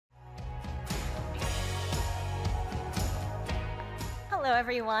Hello,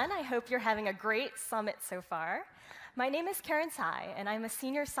 everyone. I hope you're having a great summit so far. My name is Karen Tai, and I'm a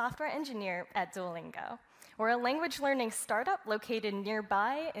senior software engineer at Duolingo. We're a language learning startup located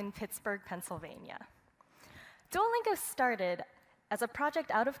nearby in Pittsburgh, Pennsylvania. Duolingo started as a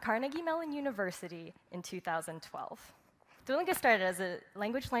project out of Carnegie Mellon University in 2012. Duolingo started as a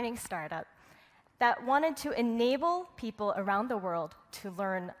language learning startup that wanted to enable people around the world to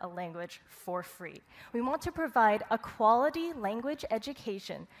learn a language for free. We want to provide a quality language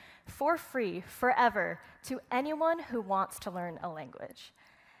education for free, forever, to anyone who wants to learn a language.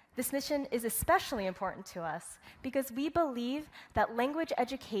 This mission is especially important to us because we believe that language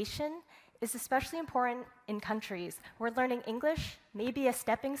education is especially important in countries where learning English may be a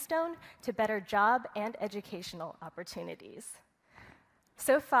stepping stone to better job and educational opportunities.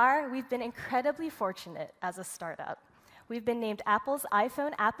 So far, we've been incredibly fortunate as a startup. We've been named Apple's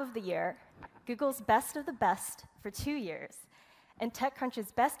iPhone App of the Year, Google's Best of the Best for 2 years, and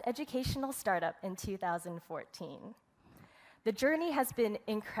TechCrunch's Best Educational Startup in 2014. The journey has been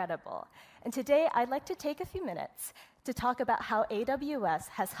incredible, and today I'd like to take a few minutes to talk about how AWS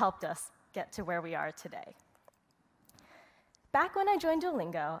has helped us get to where we are today. Back when I joined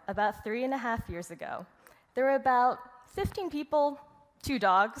Duolingo, about 3.5 years ago, there were about 15 people, 2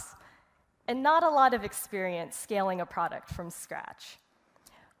 dogs, and not a lot of experience scaling a product from scratch.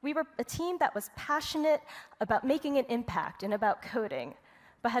 We were a team that was passionate about making an impact and about coding,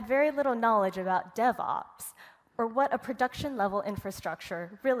 but had very little knowledge about DevOps, or what a production-level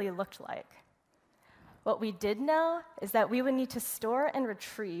infrastructure really looked like. What we did know is that we would need to store and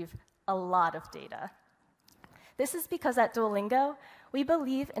retrieve a lot of data. This is because at Duolingo, we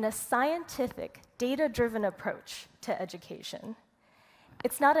believe in a scientific, data-driven approach to education.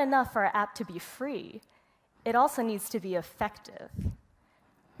 It's not enough for our app to be free. It also needs to be effective.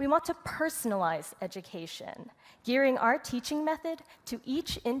 We want to personalize education, gearing our teaching method to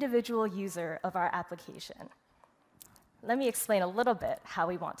each individual user of our application. Let me explain a little bit how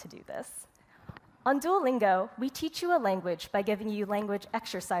we want to do this. On Duolingo, we teach you a language by giving you language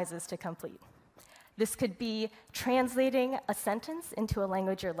exercises to complete. This could be translating a sentence into a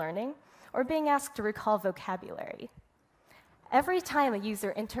language you're learning, or being asked to recall vocabulary. Every time a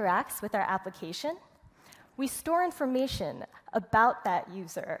user interacts with our application, we store information about that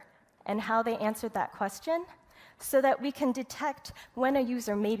user and how they answered that question so that we can detect when a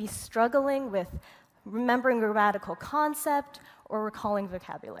user may be struggling with remembering a grammatical concept or recalling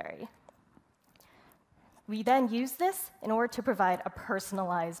vocabulary. We then use this in order to provide a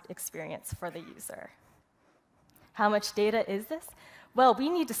personalized experience for the user. How much data is this? Well, we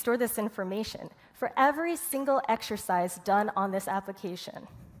need to store this information for every single exercise done on this application.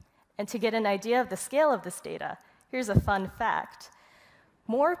 And to get an idea of the scale of this data, here's a fun fact.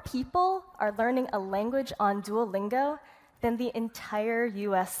 More people are learning a language on Duolingo than the entire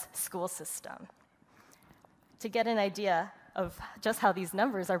US school system. To get an idea of just how these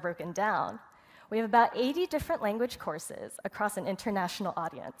numbers are broken down, we have about 80 different language courses across an international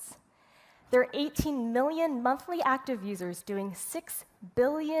audience. There are 18 million monthly active users doing 6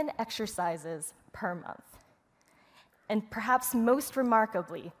 billion exercises per month. And perhaps most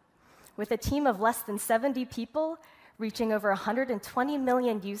remarkably, with a team of less than 70 people reaching over 120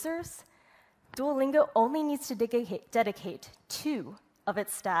 million users, Duolingo only needs to dedicate 2 of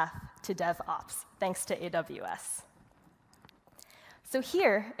its staff to DevOps, thanks to AWS. So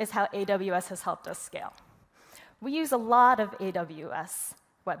here is how AWS has helped us scale. We use a lot of AWS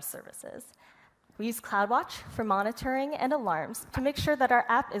web services. We use CloudWatch for monitoring and alarms to make sure that our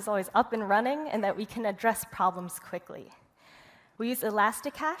app is always up and running and that we can address problems quickly. We use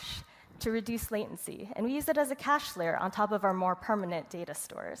Elasticache to reduce latency, and we use it as a cache layer on top of our more permanent data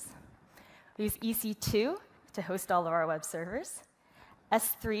stores. We use EC2 to host all of our web servers,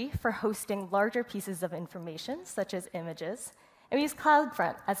 S3 for hosting larger pieces of information, such as images, and we use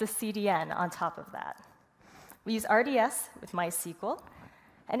CloudFront as a CDN on top of that. We use RDS with MySQL,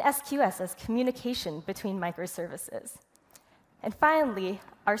 and SQS as communication between microservices. And finally,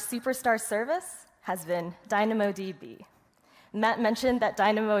 our superstar service has been DynamoDB. Matt mentioned that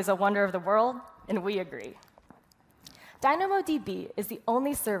Dynamo is a wonder of the world, and we agree. DynamoDB is the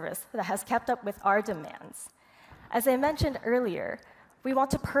only service that has kept up with our demands. As I mentioned earlier, we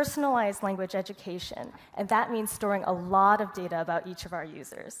want to personalize language education, and that means storing a lot of data about each of our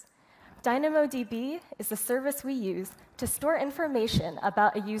users. DynamoDB is the service we use to store information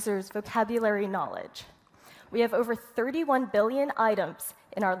about a user's vocabulary knowledge. We have over 31 billion items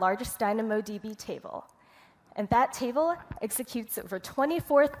in our largest DynamoDB table, and that table executes over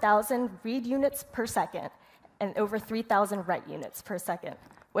 24,000 read units per second and over 3,000 write units per second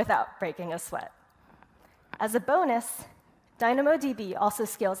without breaking a sweat. As a bonus, DynamoDB also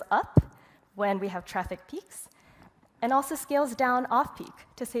scales up when we have traffic peaks, and also scales down off-peak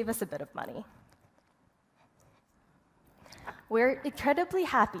to save us a bit of money. We're incredibly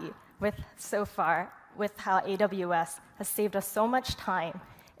happy so far with how AWS has saved us so much time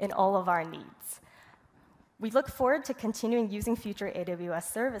in all of our needs. We look forward to continuing using future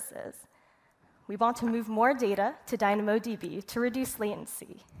AWS services. We want to move more data to DynamoDB to reduce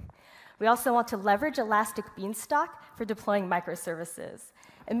latency. We also want to leverage Elastic Beanstalk for deploying microservices,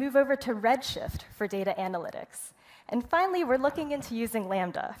 and move over to Redshift for data analytics. And finally, we're looking into using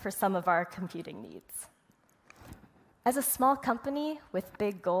Lambda for some of our computing needs. As a small company with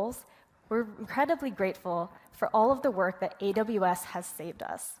big goals, we're incredibly grateful for all of the work that AWS has saved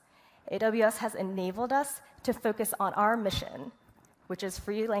us. AWS has enabled us to focus on our mission, which is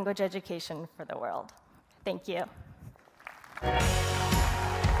free language education for the world. Thank you.